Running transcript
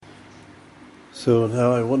So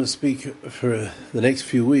now I want to speak for the next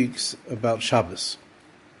few weeks about Shabbos.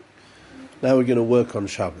 Now we're going to work on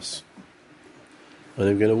Shabbos. And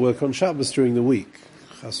we're going to work on Shabbos during the week.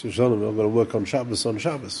 Chas v'shalom, we're going to work on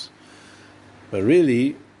Shabbos. But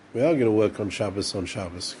really, we are going to work on Shabbos,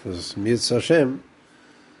 because Mitzvah Hashem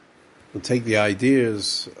will take the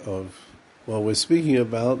ideas of what we're speaking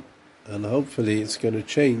about, and hopefully it's going to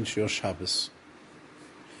change your Shabbos.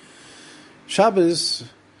 Shabbos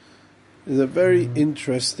is a very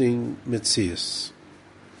interesting metzius.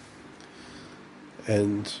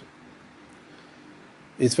 And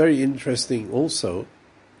it's very interesting also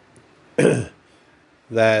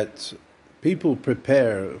that people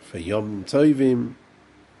prepare for Yom Tovim,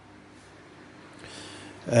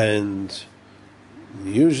 and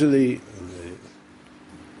usually,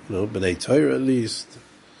 B'nai Torah at least,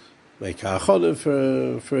 make ha'achana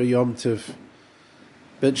for a Yom Tov.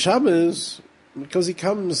 But Shabbos, because he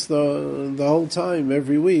comes the whole time,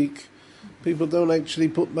 every week, people don't actually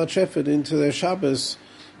put much effort into their Shabbos.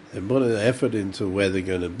 They put an effort into where they're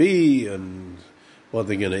going to be and what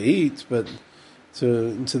they're going to eat, but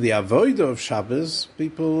into the avodah of Shabbos,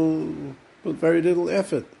 people put very little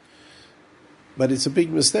effort. But it's a big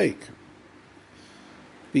mistake,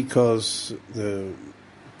 because the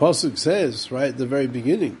Pasuk says, right at the very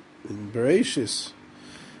beginning, in Bereshis,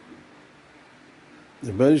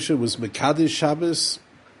 the Moshe was Mekadesh Shabbos,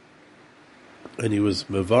 and he was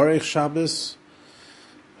Mevarech Shabbos,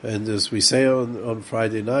 and as we say on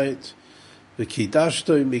Friday night,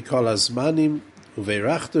 V'kidashto mikol hazmanim,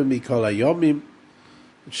 uveirachto mikol hayomim.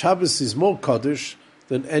 Shabbos is more Kodesh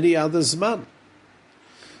than any other Zman.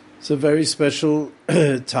 It's a very special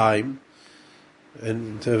time,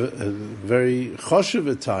 and a very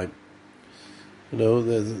choshev time.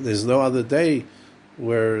 There's no other day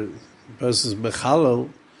where the person's mechalel,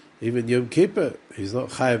 even Yom Kippur, he's not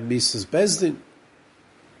chayav misas bezdin.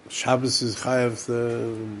 Shabbos is chayav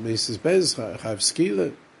the misas bezdin, chayav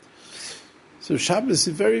skila. So Shabbos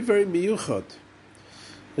is very, very miyuchad.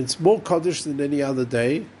 It's more Kodesh than any other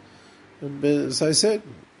day. And as I said,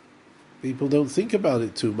 people don't think about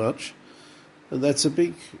it too much, and that's a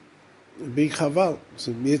big chaval.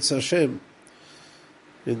 So Mitzvah Hashem,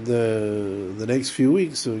 in the next few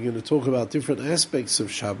weeks, we're going to talk about different aspects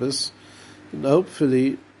of Shabbos, and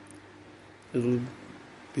hopefully it'll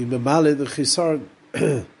be Mamale the Chisar.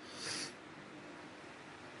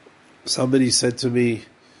 Somebody said to me,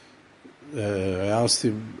 I asked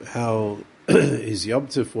him how his Yom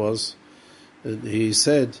Tov was, and he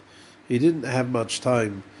said he didn't have much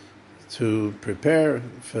time to prepare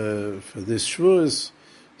for this Shavuos,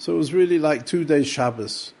 so it was really like 2 days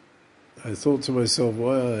Shabbos. I thought to myself,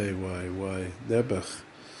 why, Nebuch?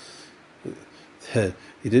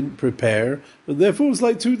 He didn't prepare, and therefore it was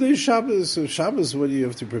like 2 days Shabbos. So Shabbos, when you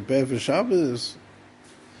have to prepare for Shabbos,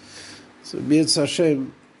 so Mitzvah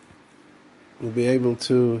Hashem will be able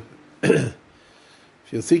to, if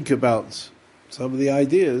you think about some of the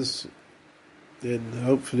ideas, then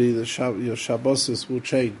hopefully your Shabbos will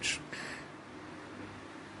change.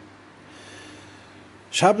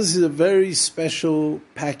 Shabbos is a very special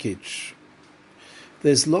package.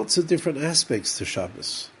 There's lots of different aspects to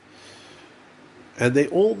Shabbos, and they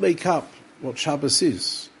all make up what Shabbos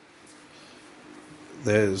is.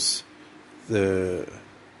 There's the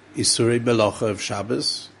Isurei Melacha of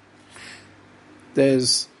Shabbos.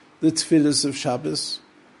 There's the Tefillas of Shabbos.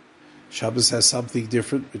 Shabbos has something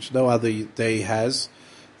different, which no other day has.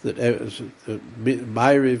 That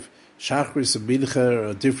Ma'ariv, Shachris, and Mincha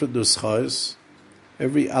are different nuschos.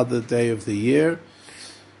 Every other day of the year,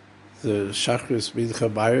 the Shachris, Mincha,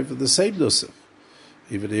 Ma'ariv are the same nusach.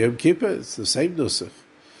 Even the Yom Kippur, it's the same nusach.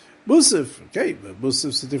 Musaf, okay, but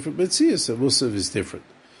Musaf's a different mitzvah, so Musaf is different.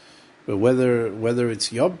 But whether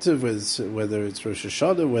it's Yom Tov, whether it's Rosh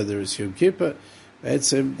Hashanah, whether it's Yom Kippur, the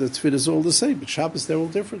Tefillah is all the same, but Shabbos, they're all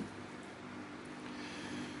different.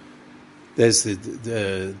 There's the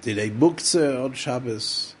Dinei Muktzah on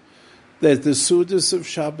Shabbos. There's the Sudas of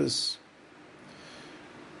Shabbos.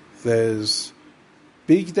 There's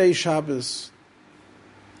Big Day Shabbos,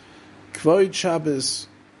 Kvod Shabbos,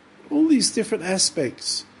 all these different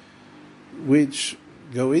aspects which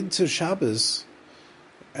go into Shabbos,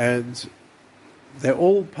 and they're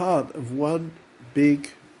all part of one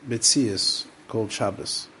big metzius called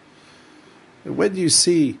Shabbos. And when you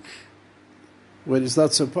see, when it's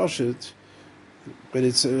not so poshut, when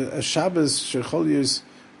it's a Shabbos, Shechol Yos,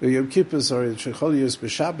 Yom Kippur, sorry, Shechol Yos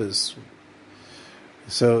b'Shabbos.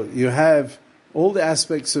 So you have all the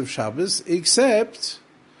aspects of Shabbos, except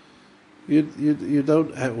you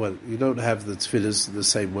don't have the tefillahs in the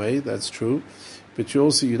same way. That's true, but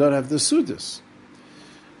you don't have the sudas.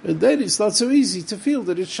 And then it's not so easy to feel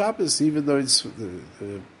that it's Shabbos, even though it's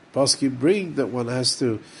the poskim bring that one has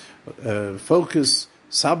to focus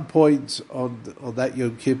some point on that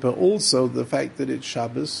Yom Kippur. Also, the fact that it's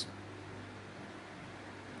Shabbos.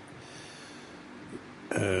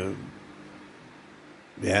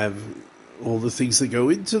 We have all the things that go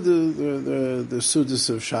into the Sudas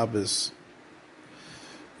of Shabbos.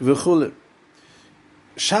 V'chule.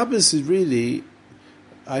 Shabbos is really,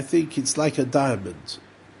 I think it's like a diamond.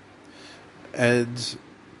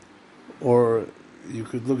 Or you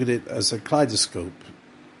could look at it as a kaleidoscope.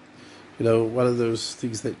 You know, one of those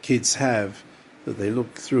things that kids have that they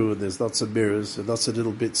look through, and there's lots of mirrors and lots of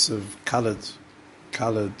little bits of colored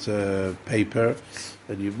paper,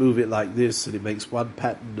 and you move it like this, and it makes one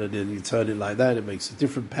pattern, and then you turn it like that, it makes a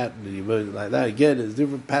different pattern, and you move it like that again, it's a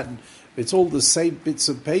different pattern. It's all the same bits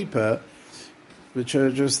of paper, which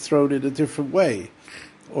are just thrown in a different way.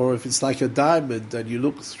 Or if it's like a diamond, and you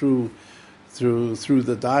look through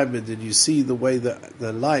the diamond, and you see the way that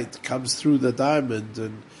the light comes through the diamond,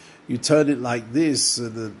 and you turn it like this,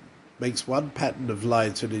 and it makes one pattern of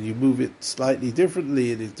light, and then you move it slightly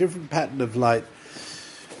differently, and a different pattern of light.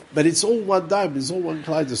 But it's all one diamond, it's all one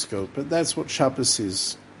kaleidoscope, and that's what Shabbos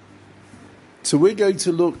is. So we're going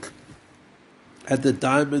to look at the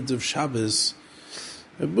diamond of Shabbos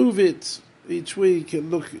and move it each week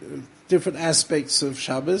and look at different aspects of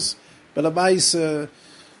Shabbos. But a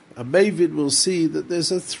Maven will see that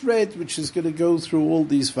there's a thread which is going to go through all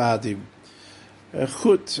these Vadim. A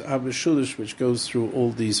Chut HaMeshulish which goes through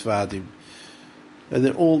all these Vadim. And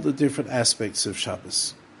then all the different aspects of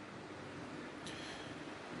Shabbos.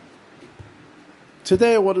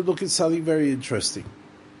 Today I want to look at something very interesting.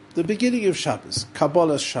 The beginning of Shabbos,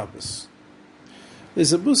 Kabbalah Shabbos.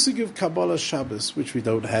 There's a musig of Kabbalah Shabbos which we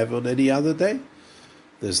don't have on any other day.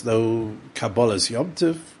 There's no Kabbalah's Yom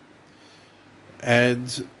Tov. And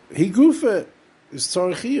Higufa is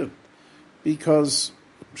Tzorechiyun. Because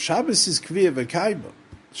Shabbos is Kviyah V'Kaima.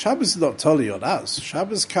 Shabbos is not Toli on us.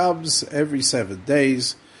 Shabbos comes every 7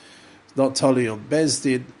 days. It's not Toli on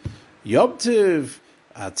Bezdin. Yom Tov,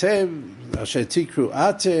 Atem, Asher Tikru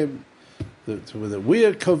Atem, that we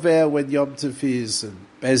are kover when Yom Tov is, and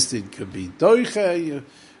Bezdin can be Doicha,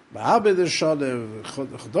 Ma'abed Hashanah,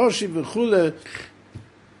 Chodoshim V'chule,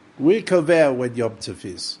 we're kover when Yom Tov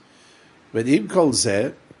is. When Im Kol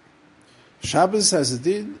Zeh, Shabbos has a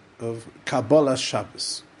din of Kabbalah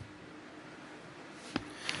Shabbos.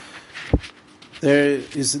 There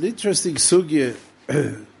is an interesting sugya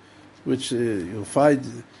which you'll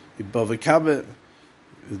find in Bava Kama,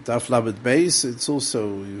 Daf Lamed Beis. It's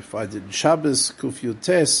also, you find it in Shabbos, Kuf Yud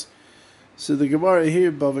Tes. So the Gemara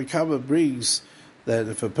here, Bava Kama, brings that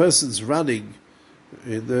if a person's running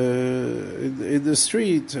in the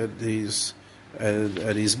street and he's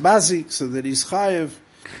mazik, so that he's chayev.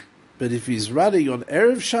 But if he's running on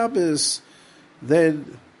Erev Shabbos,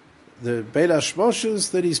 then the Bein Hashmoshes,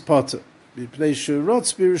 then he's potter. Mipnei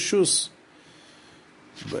shurotz b'reshus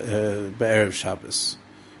b'Erev Shabbos.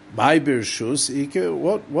 My b'reshus,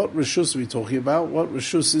 what reshus are we talking about? What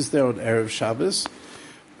reshus is there on Erev Shabbos?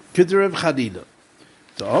 K'der Reb Chanina.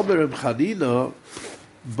 The Omer Reb Chanina,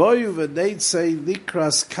 boyu v'neitzei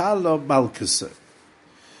likras kalo malkasa.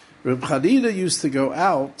 Reb Chanina used to go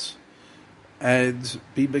out and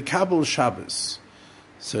be Mekabel Shabbos.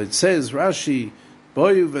 So it says, Rashi,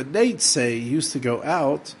 boyu v'neitzei, used to go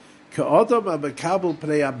out, ka'odom ha-Mekabel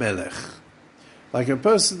pnei ha-melech. Like a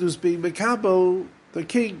person who's being Mekabel, the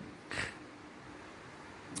king.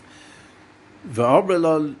 V'omer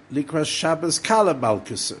lo likras Shabbos kala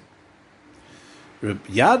malkasa. Reb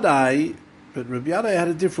Yanai, but Reb Yanai had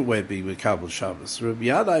a different way of being Mekabel Shabbos. Reb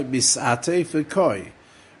Yanai misate v'koi.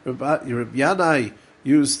 Reb Yanai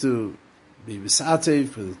used to be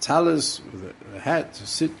misate with a talus, with a hat, to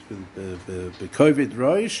sit with the kovid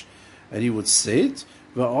roish, and he would sit.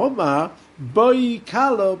 V'omar boi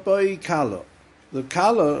kalo, boi kalo. The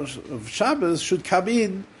kalo of Shabbos should come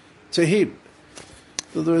in to him.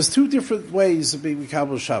 So there was two different ways of being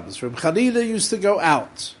Mekabel Shabbos. Reb Chanina used to go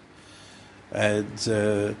out, and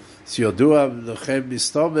Tzioduam Lechem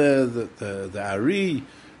Mistomer, the Ari,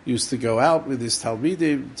 used to go out with his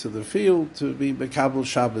Talmidim to the field to be Mekabel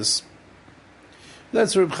Shabbos.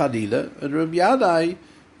 That's Reb Chanina. And Reb Yanai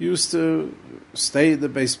used to stay in the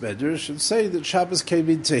Beis Medrash and say that Shabbos came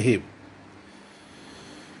into him.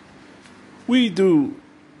 We do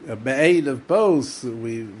a me'ain of both.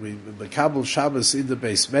 We Mekabel Shabbos in the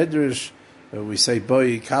Beis Medrash, we say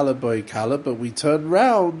Boi Kala, but we turn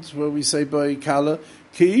round when we say Boi Kala,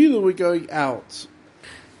 Ki'ilu, we're going out.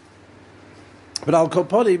 But Al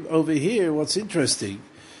Koponim over here, what's interesting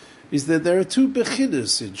is that there are two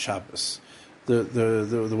bechinas in Shabbos.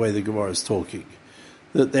 the way the Gemara is talking.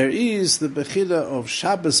 That there is the Bechila of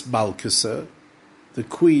Shabbos Malkusa, the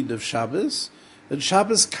queen of Shabbos, and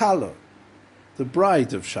Shabbos Kala, the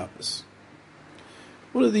bride of Shabbos.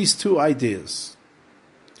 What are these two ideas?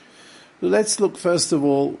 Well, let's look first of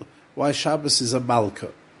all why Shabbos is a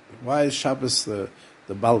Malka. Why is Shabbos the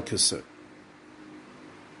Malkusa?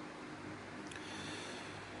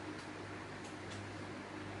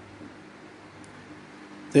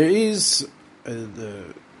 There is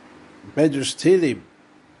the Medrash Tehillim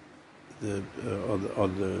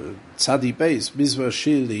on the Tzadi base, Mizvah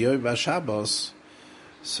Shir Liyom HaShabbos.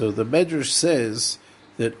 So the Medrash says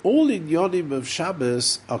that all inyonim of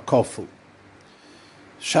Shabbos are kofel.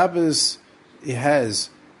 Shabbos, it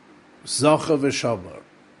has Zocha v'Shomer.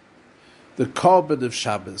 The korban of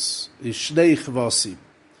Shabbos is Shnei Chvosim.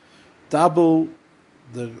 Double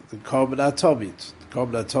the korban atomid. The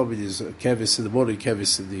korban atomid is kevis in the morning,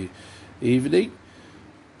 kevis in the evening.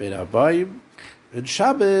 Ben Abayim. And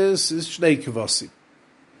Shabbos is Shnei Kvosim.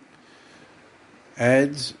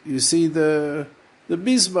 And you see the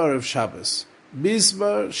Mizmar of Shabbos.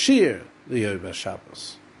 Mizmar Shir Liyom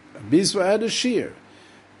HaShabbos. A Mizmar and a Shir.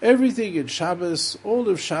 Everything in Shabbos, all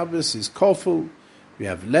of Shabbos is kofel. We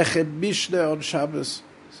have Lechem Mishnah on Shabbos.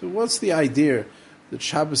 So what's the idea that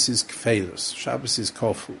Shabbos is kfelus? Shabbos is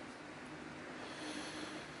kofel.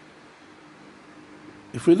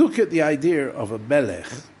 If we look at the idea of a melech,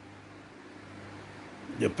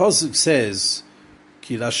 the Pasuk says,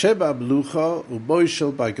 Ki Lashem Amlucha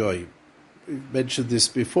u'moishel bagoyim. We've mentioned this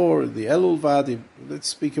before in the Elul Vadim. Let's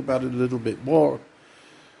speak about it a little bit more.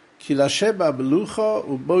 Ki Lashem Amlucha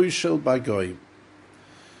u'moishel bagoyim.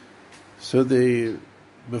 So the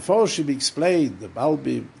Mefarshim explained, the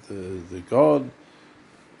Malbim, the God,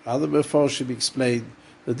 other Mefarshim explained,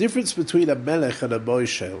 the difference between a melech and a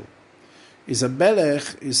moishel is a melech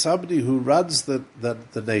is somebody who runs the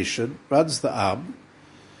nation, runs the Am,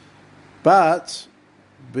 but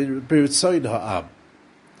b'ritzoin ha'am.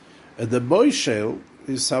 And the moishel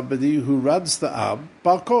is somebody who runs the Am,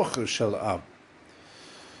 bar kocha shel Am.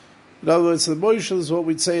 In other words, the moishel is what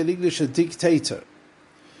we'd say in English a dictator.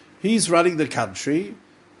 He's running the country,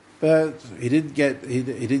 but he didn't get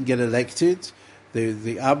elected.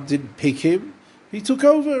 The Am didn't pick him. He took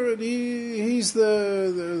over, and he's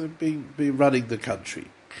being running the country.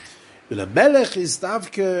 But a melech is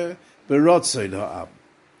davke b'rotzoin ha'am.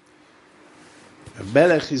 A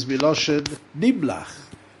melech is miloshen nimlach,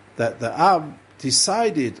 that the Am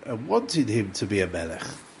decided and wanted him to be a melech.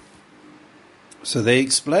 So they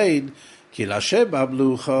explain, Ki Lashem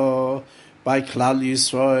Amlucha, by Klal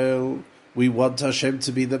Yisrael, we want Hashem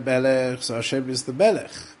to be the melech, so Hashem is the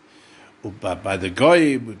melech. But by the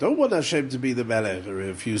Goyim, we don't want Hashem to be the melech, or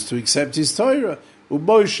refuse to accept his Torah,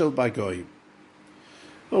 u'moishel by Goyim.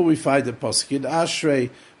 Well, we find a posuk in Ashrei,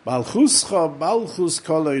 Malchuscha, Malchus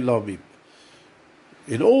kol oilomim.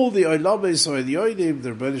 In all the Oilames or in the Oilim,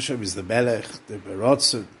 the Rebbeinu Shem is the Melech, the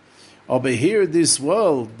Berotzen. But here in this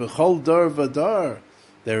world, B'chol Dor V'Dor,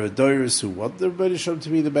 there are Doris who want the Rebbeinu Shem to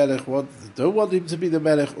be the Melech, don't want him to be the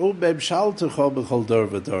Melech. Mem Shal Tuchol B'chol Dor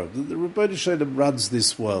V'Dor. The Rebbeinu Shem runs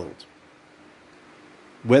this world,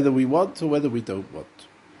 whether we want or whether we don't want.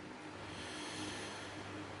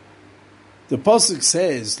 The Pasuk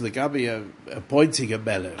says, Legabi appointing a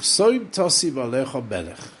Melech, Soim Tosim Alecha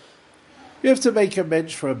Melech. You have to make a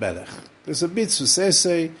mensch for a melech. There's a mitzvah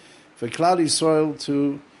sesei for Klal Yisrael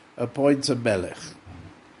to appoint a melech.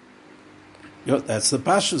 That's the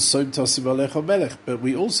pashas, Soim Tosim Alecha Melech. But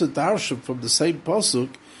we also darshan from the same pasuk,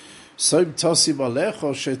 Soim Tosim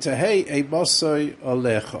Alecha Shetehei Eimosoi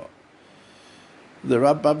Alecha. The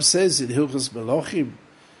Rambam says in Hilchos Melachim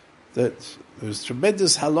that there's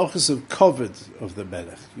tremendous halachas of covet of the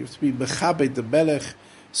melech. You have to be mechabed the melech,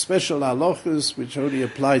 special halachas which only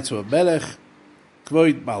apply to a melech,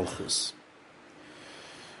 kvoid malchus.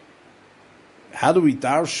 How do we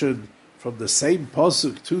darshan from the same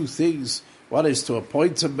pasuk two things? One is to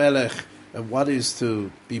appoint a melech, and one is to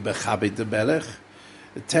be mechabed the melech.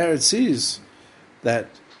 The teretz is that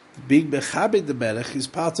being mechabed the melech is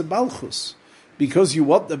part of malchus. Because you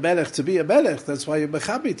want the melech to be a melech, that's why you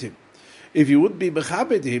mechabed him. If you wouldn't be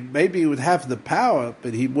mechabed him, maybe he would have the power,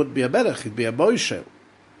 but he wouldn't be a melech, he'd be a moishel.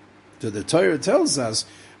 So the Torah tells us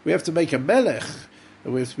we have to make a melech,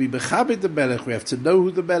 and we have to be mechabed the melech, we have to know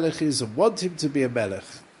who the melech is and want him to be a melech.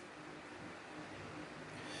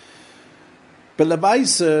 But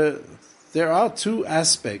l'maisa, there are two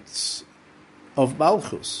aspects of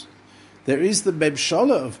malchus. There is the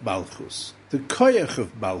memshala of malchus, the koyach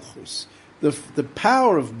of malchus, the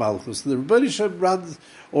power of malchus. The Rebbeinu Shem runs,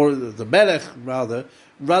 or the melech rather,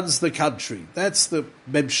 runs the country. That's the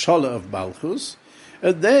Memshala of Malchus.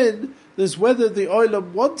 And then there's whether the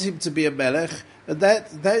Olam want him to be a Melech, and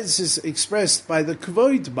that is expressed by the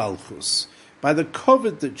Kvoid Malchus, by the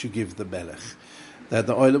covet that you give the Melech, that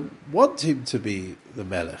the Olam want him to be the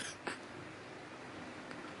Melech.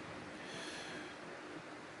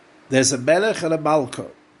 There's a Melech and a Malka.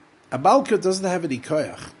 A Malka doesn't have any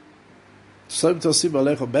koyach. Som tosim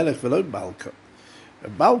alecho Melech v'lo Malka. A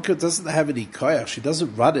Malka doesn't have any koyach. She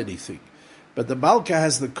doesn't run anything. But the Malka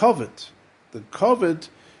has the covet. The covet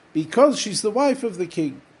because she's the wife of the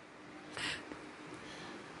king.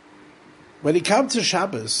 When it comes to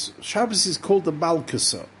Shabbos, Shabbos is called the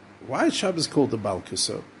Malkusa. Why is Shabbos called the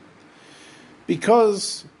Malkusa?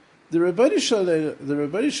 Because the Rebbeinu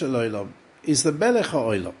Shalom is the Melech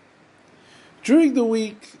HaOlam. During the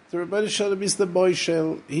week, the Rebbeinu Shalom is the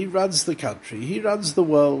Moishel. He runs the country. He runs the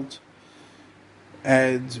world.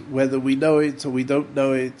 And whether we know it or we don't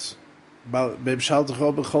know it, whether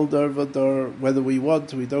we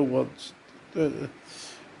want or we don't want,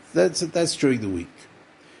 that's during the week.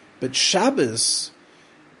 But Shabbos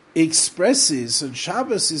expresses, and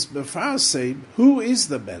Shabbos is mefarseim, who is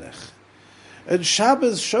the Melech. And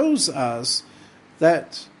Shabbos shows us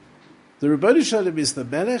that the Rebbeinu Shalom is the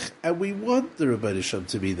Melech, and we want the Rebbeinu Shalom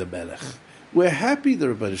to be the Melech. We're happy the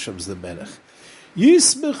Rebbeinu Shalom is the Melech.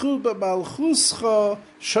 Yismechu b'malchuscha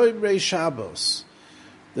shoymrei Shabbos.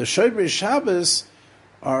 The shoymrei Shabbos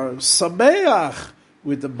are sameach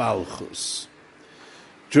with the Malchus.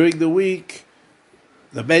 During the week,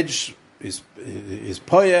 the Mensch is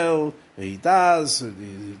poel, and he does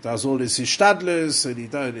all his ishtadlus,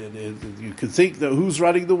 and you can think that who's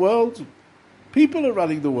running the world? People are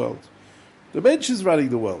running the world. The Mensch is running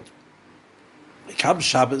the world. It comes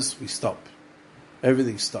Shabbos, we stop.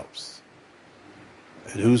 Everything stops.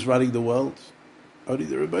 And who's running the world? Only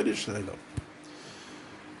the Rebbeinu Shalom.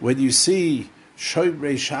 When you see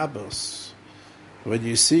Shomerei Shabbos, when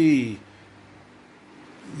you see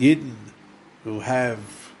Yidden who are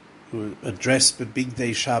dressed for Big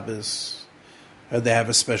Day Shabbos, and they have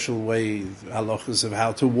a special way, halachas of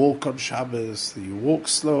how to walk on Shabbos, you walk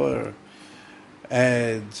slower,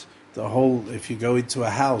 and the whole, if you go into a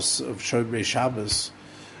house of Shomerei Shabbos,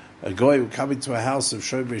 a guy will come into a house of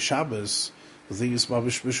Shomerei Shabbos, the thing is,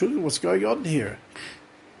 what's going on here?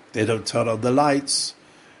 They don't turn on the lights,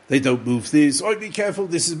 they don't move this, oh, be careful,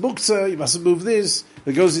 this is muktzah, you mustn't move this.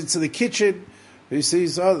 It goes into the kitchen, he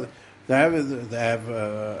sees, oh, they have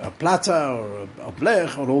a plata or a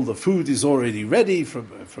blech, and all the food is already ready from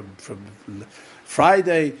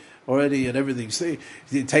Friday already, and everything. So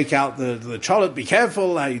you take out the cholent, be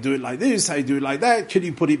careful, how you do it like this, how you do it like that, can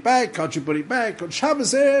you put it back, can't you put it back, on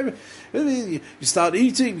Shabbos, you start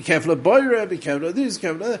eating, be careful of boira, be careful of this, be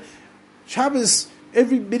careful of that. Shabbos,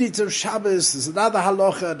 every minute of Shabbos, there's another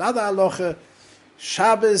halacha.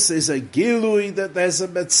 Shabbos is a gilui that there's a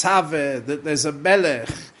metzaveh, that there's a melech.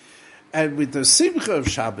 And with the simcha of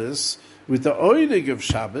Shabbos, with the oinig of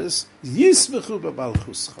Shabbos, yismechu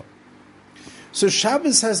b'malchuscha. So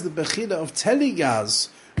Shabbos has the bechina of telling us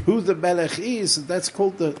who the Melech is, and that's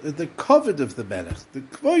called the koved of the Melech, the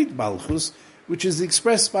kvoid malchus, which is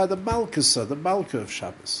expressed by the malkusa, the malka of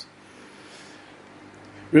Shabbos.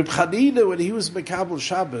 Reb Chanina, when he was Mekabel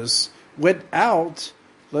Shabbos, went out,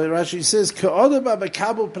 like Rashi says, Ka'odam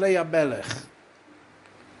Mekabel Pnei HaMelech.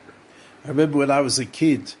 I remember when I was a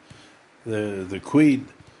kid, the queen,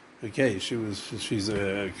 okay, she's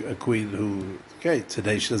a queen who, okay,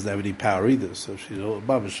 today she doesn't have any power either, so she's all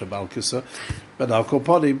mamash malkusa. But Al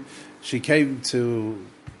Koponim, she came to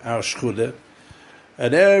our shchuna,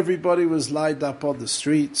 and everybody was lined up on the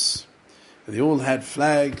streets, and they all had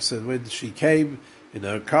flags, and when she came in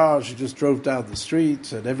her car, she just drove down the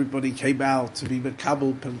street, and everybody came out to be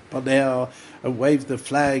Mekabel Panea and wave the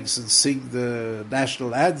flags and sing the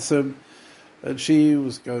national anthem. And she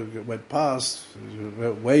went past,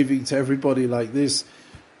 waving to everybody like this.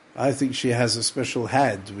 I think she has a special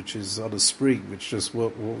hand, which is on a spring, which just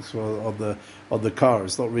walks on the car.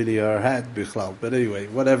 It's not really her hand, bichlal. But anyway,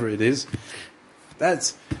 whatever it is,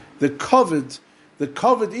 that's the koved. The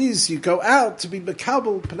koved is you go out to be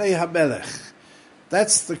Mekabel Pnei HaMelech.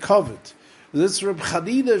 That's the koved. This Reb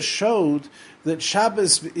Chanina showed that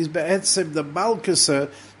Shabbos is be'etzem the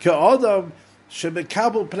malkusa ke'odam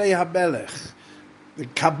shemekabel Pnei HaMelech. The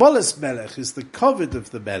Kabbalah's Melech is the koved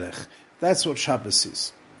of the Melech. That's what Shabbos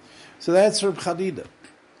is. So that's Reb Chanina.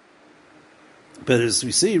 But as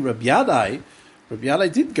we see, Reb Yanai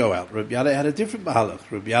didn't go out. Reb Yanai had a different mahalach.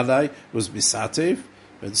 Reb Yanai was misatev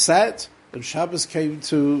and sat, and Shabbos came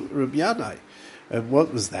to Reb Yanai. And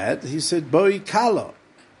what was that? He said, Boi Kala.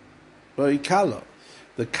 The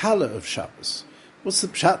Kala of Shabbos. What's the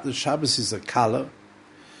pshat that Shabbos is a kala?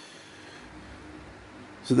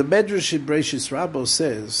 So the Medrash in Bereishis Rabbah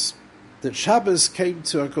says that Shabbos came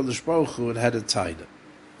to HaKadosh Baruch Hu and had a taina.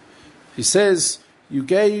 He says, you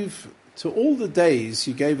gave, to all the days,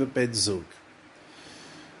 you gave a ben zug.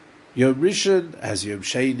 Yom Rishon has Yom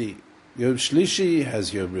Sheni, Yom Shlishi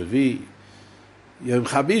has Yom Revi, Yom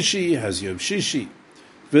Chamishi has Yom Shishi.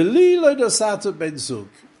 V'li lo nosata ben zug.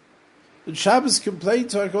 And Shabbos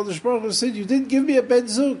complained to HaKadosh Baruch Hu and said, you didn't give me a ben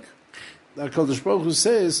zug. HaKadosh Baruch Hu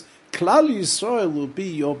says, Klal Yisrael will be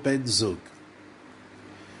your ben zug.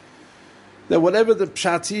 Now, whatever the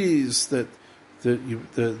pshat is that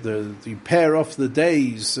you pair off the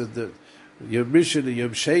days and that Yom Rishon and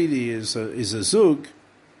Yom Sheni is a zug,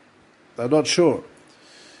 I'm not sure.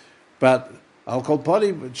 But Al Kol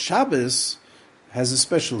Panim, Shabbos has a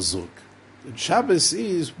special zug. And Shabbos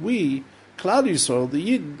is, we, Klal Yisrael,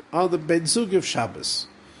 the Yidden, are the ben zug of Shabbos.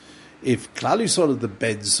 If Klal Yisrael are the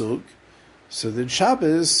ben zug, so then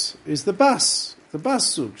Shabbos is the bas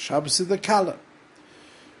zug. Shabbos is the kala.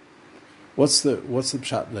 What's the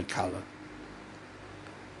pshat in the kala?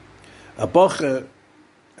 A bocher,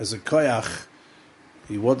 as a koyach,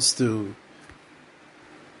 he wants to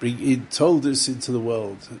bring in toldus into the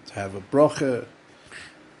world, to have a brocha.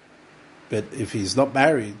 But if he's not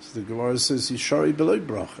married, the Gemara says he's shori below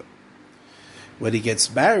brocha. When he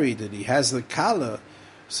gets married and he has the kala,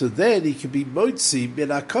 so then he can be motzi min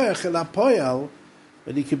hakoyach el hapoyal,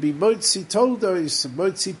 and he can be motzi toldos,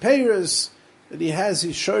 motzi peiros, and he has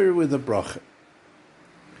his shori with a brocha.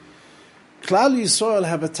 Klal Yisrael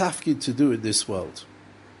have a tafkid to do in this world.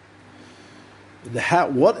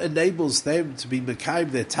 And what enables them to be mekayim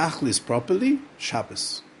their tachlis properly?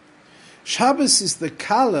 Shabbos. Shabbos is the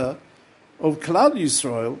kala of Klal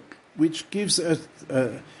Yisrael, which gives a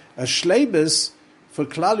shleimus for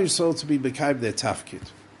Klal Yisrael to be mekayim their tafkid.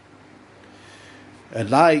 And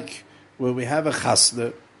like when we have a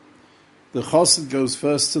chasna, the chosin goes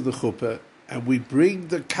first to the chuppah, and we bring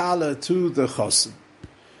the kala to the chosin.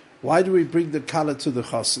 Why do we bring the kala to the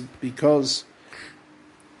chosin? Because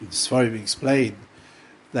it's very explained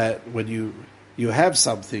that when you have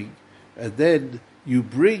something, and then you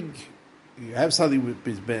have something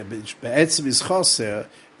which be'etzim is choser,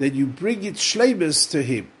 then you bring it shleimus to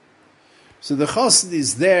him. So the chosin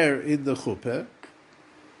is there in the chuppah,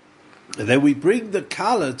 and then we bring the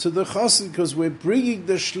kala to the chosin because we're bringing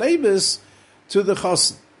the shleimus to the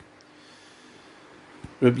chosin.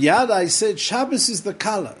 Rabbi Yadai said Shabbos is the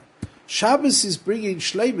kala. Shabbos is bringing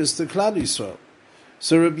shleimus to Klal Yisrael.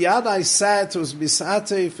 So Rabbi Yadai sat, was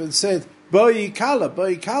misatef, and said, Boi kala.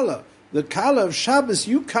 The kala of Shabbos,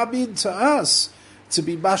 you come in to us to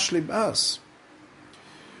be mashlim us.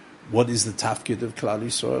 What is the tafkid of Klal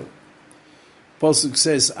Yisrael? Pasuk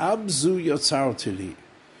says, Amzu yotzar tili,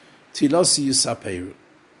 tilosi yisaperu.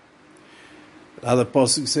 Another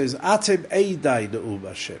pasuk says, Atem eidai ne'um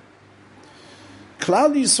Hashem.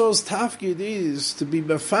 Klal Yisrael's tafkid is to be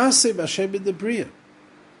mefasem Hashem in the Bria.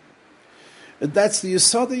 And that's the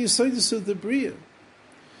Yisodis of the Bria.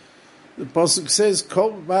 The pasuk says,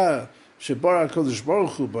 Kol ma shebara HaKadosh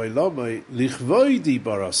Baruch Hu b'olamai lichvoidi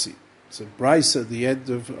barasi. It's a brisa at the end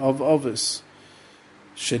of Ovis.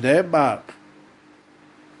 Shene'emar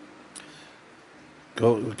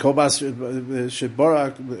Kol ma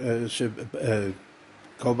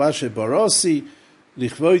shebarasi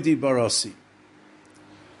lichvoidi barasi.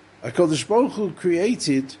 HaKadosh Baruch Hu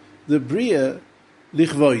created the Bria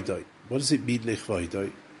lichvoidoi. What does it mean,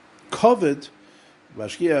 lichvoidoi? Covered,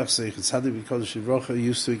 Mashgiach Seich Tzadik V'Kodesh Yivrocha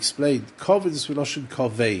used to explain, covered is Lashon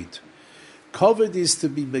koved. Covered is to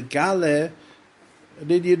be megale,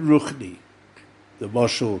 an Indian ruchni. The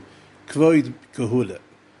Moshel, kvoid kahuna.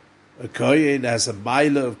 A kohen has a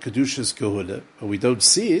mila of kedushas kahuna, and we don't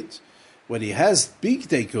see it. When he has big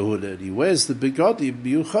day kahuna, and he wears the begodim,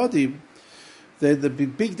 miuchadim, then the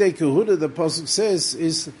big day kahuna, the pasuk says,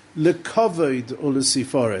 is lekovoid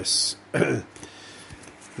ulasifores. The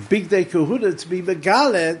big day kahuna to be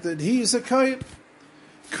megale that he is a kohen.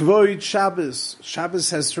 Kvoid Shabbos. Shabbos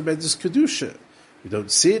has tremendous kedusha. We don't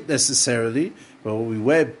see it necessarily, but when we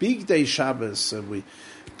wear big day Shabbos and we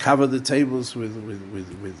cover the tables with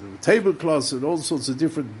tablecloths and all sorts of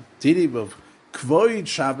different dinim of kvoid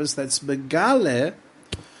Shabbos, that's megale.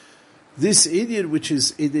 This Indian, which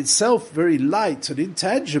is in itself very light and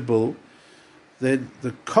intangible, then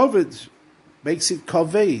the kovid makes it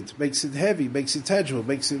koved, makes it heavy, makes it tangible,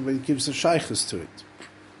 it gives a shaykhus to it.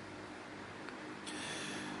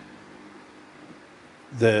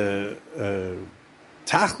 The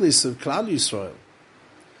tachlis of Klal Yisrael,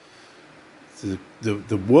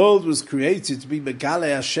 the world was created to be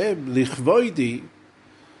megale Hashem lichvoidi,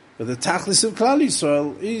 But the Tachlis of Klal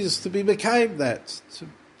Yisrael is to be Mekayim that,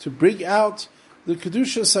 to bring out the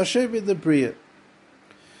Kedushas Hashem in the Bria.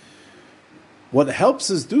 What helps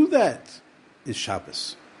us do that is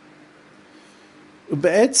Shabbos.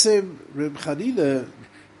 Be'etzem, Reb Chanina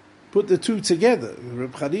put the two together.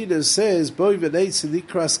 Reb Chanina says, Boi v'neitz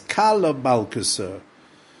nikras Kala Malkusa.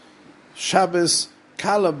 Shabbos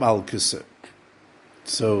Kala Malkusa.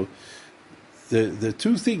 So the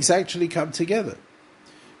two things actually come together.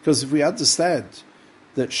 Because if we understand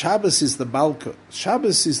that Shabbos is the Malkut,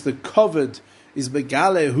 Shabbos is the covered, is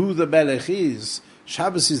Megale who the Melech is,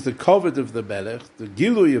 Shabbos is the covered of the Melech, the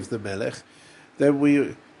Gilui of the Melech, then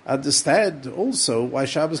we understand also why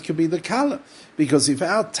Shabbos can be the Kala. Because if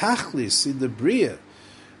our Tachlis in the Bria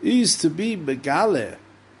is to be Megale,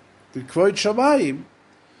 the Kvod Shamayim,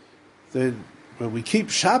 then when we keep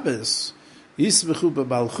Shabbos, Yismechu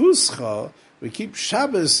b'malchuscha, we keep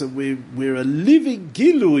Shabbos and we're a living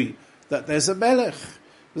Gilui that there's a Melech.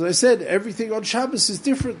 As I said, everything on Shabbos is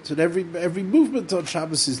different, and every movement on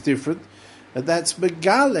Shabbos is different, and that's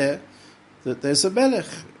Megale, that there's a Melech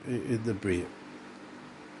in the Bria.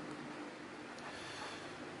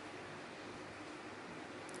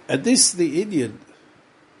 And this is the Indian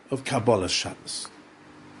of Kabbalah Shabbos.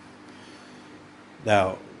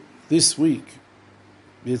 Now, this week,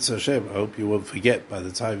 Yitzhak Hashem, I hope you won't forget by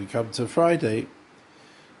the time you come to Friday,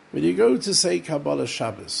 when you go to say Kabbalah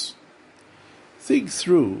Shabbos, think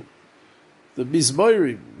through the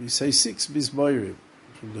Mizmorim. We say 6 Mizmorim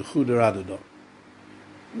from the Chudar Adonai.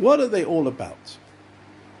 What are they all about?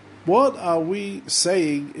 What are we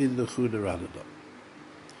saying in the Chudar Adonai?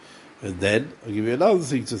 And then I'll give you another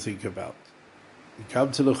thing to think about. We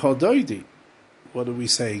come to the Chodoidi. What are we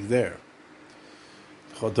saying there?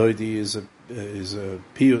 Chodoidi is a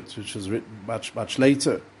piyut which was written much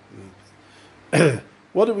later.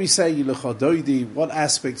 What are we saying in the Chodoidi? What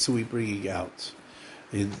aspects are we bringing out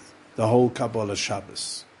in the whole Kabbalah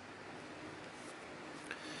Shabbos?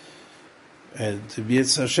 And to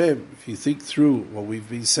Yitzhak Hashem, if you think through what we've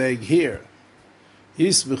been saying here,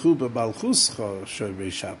 Yismechu b'malchuscha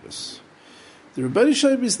Shomerei Shabbos. The Rebbeinu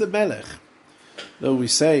Shalom is the Melech. Though we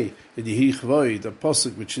say in Yehi Chvoid, a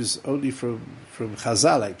posuk which is only from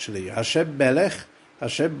Chazal actually, Hashem Melech,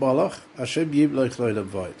 Hashem Malach, Hashem Yimloch Lo'olam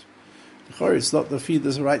Void. It's not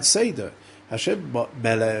the right seder. Hashem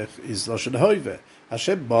Melech is Lashon Hoive,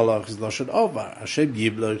 Hashem Malach is Lashon Ovar, Hashem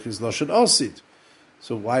Yimloch is Lashon Osid.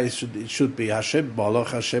 So why it should be Hashem Malach,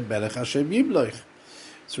 Hashem Melech, Hashem Yimloch?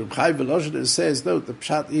 So Reb Chaim Volozhin says, no, the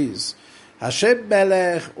pshat is Hashem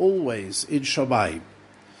Melech always in Shamayim.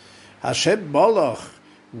 Hashem Malach,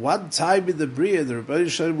 one time in the Bria, the Rebbeinu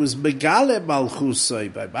Shalom was Megale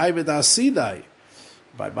Malchusai by Maimed HaSinai,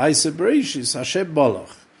 by Ma'aseh Bereshis, Hashem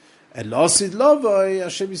Malach. And L'Osid Lovoi,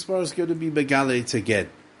 Hashem Yisparach is going to be Megale it again.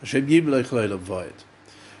 Hashem Yimloch Lo'olam Void.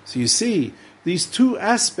 So you see, these two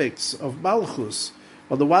aspects of Malchus,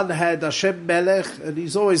 on the one hand, Hashem Melech, and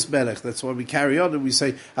He's always Melech. That's why we carry on and we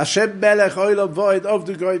say, Hashem Melech, Olam Void, of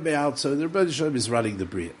the Goy Me'al. So the Rebbeinu Shalom is running the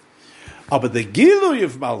Bria. But the Gilui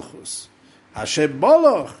of Malchus, Hashem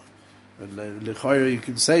Malach, and L'choyer you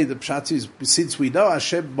can say the pshat is, since we know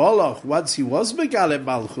Hashem Malach, once he was Megale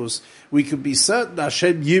Malchus, we can be certain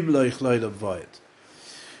Hashem Yimloch Lo'olam Void.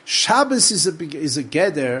 Shabbos is a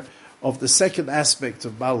geder of the second aspect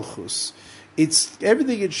of Malchus. It's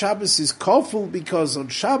everything in Shabbos is koful because on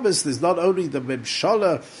Shabbos there's not only the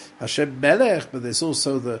Memshala Hashem Melech, but there's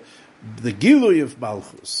also the Gilui of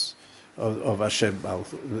Malchus of Hashem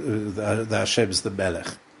Malchus. The Hashem's the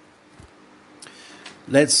Melech.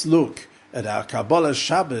 Let's look at our Kabbalah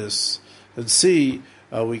Shabbos and see: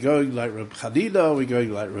 are we going like Reb Chanina? Are we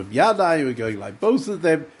going like Reb Yanai? Are we going like both of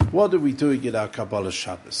them? What are we doing in our Kabbalah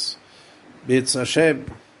Shabbos? B'Yitz Hashem,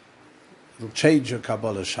 it'll change your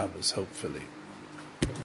Kabbalah Shabbos, hopefully.